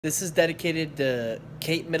This is dedicated to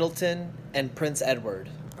Kate Middleton and Prince Edward.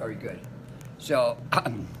 Very good. So,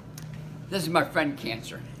 this is my friend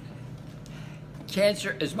Cancer.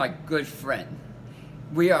 Cancer is my good friend.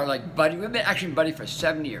 We are like buddy. We've been actually buddy for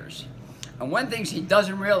 7 years. And one thing he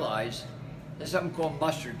doesn't realize is something called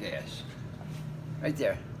mustard gas. Right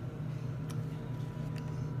there.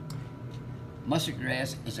 Mustard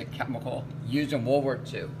gas is a chemical used in World War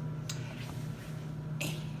II.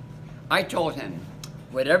 I told him,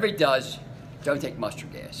 whatever he does, don't take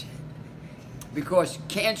mustard gas. Because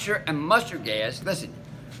cancer and mustard gas, listen,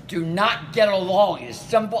 do not get along. As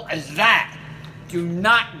simple as that. Do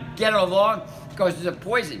not get along because it's a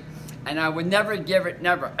poison. And I would never give it,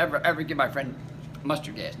 never, ever, ever give my friend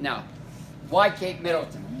mustard gas. Now, why Kate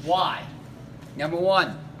Middleton? Why? Number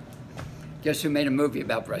one, guess who made a movie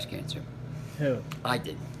about breast cancer? Who? I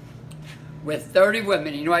did. With 30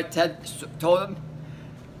 women, you know what Ted told them?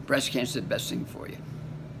 Breast cancer is the best thing for you.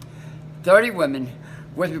 30 women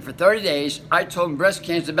with me for 30 days. I told them breast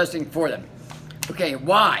cancer is the best thing for them. Okay,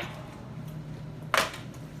 why?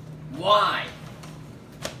 Why?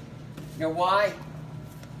 You know why?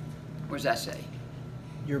 What does that say?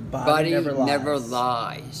 Your body never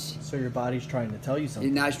lies. So your body's trying to tell you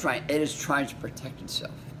something. It is trying to protect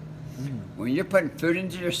itself. When you're putting food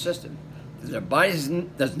into your system that the body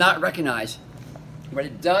does not recognize, what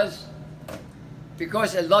it does,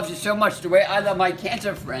 because it loves you so much the way I love my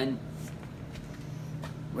cancer friend,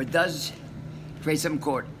 what it does create something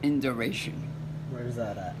called induration. Where is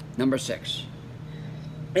that at? Number 6.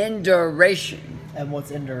 Induration. And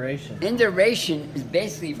what's induration? Induration is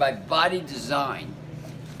basically by body design.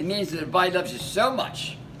 It means that the body loves you so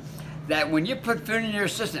much that when you put food in your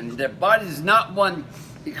system, the body does not want,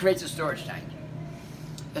 it creates a storage tank.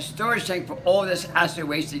 A storage tank for all this acid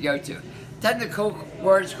waste to go to. Technical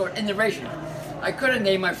word is called induration. I could have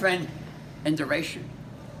named my friend Induration.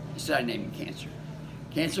 Instead I named him Cancer.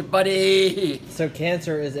 Cancer buddy. So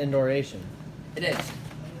cancer is induration. It is.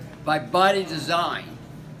 By body design,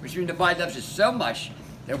 which means the body loves it so much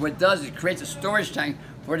that what it does is it creates a storage tank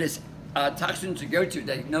for this toxin to go to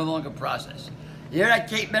that you no longer process. You hear that,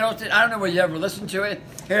 Kate Middleton? I don't know whether you ever listened to it.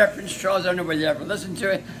 Hear that, Prince Charles? I don't know whether you ever listened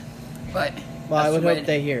to it. But well, I would hope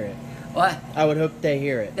they hear it. What? I would hope they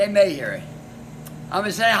hear it. They may hear it. I'm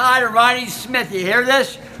going to say hi to Ronnie Smith. You hear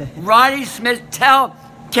this? Ronnie Smith, tell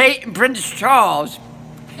Kate and Prince Charles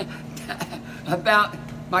about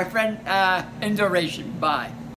my friend Induration. Bye.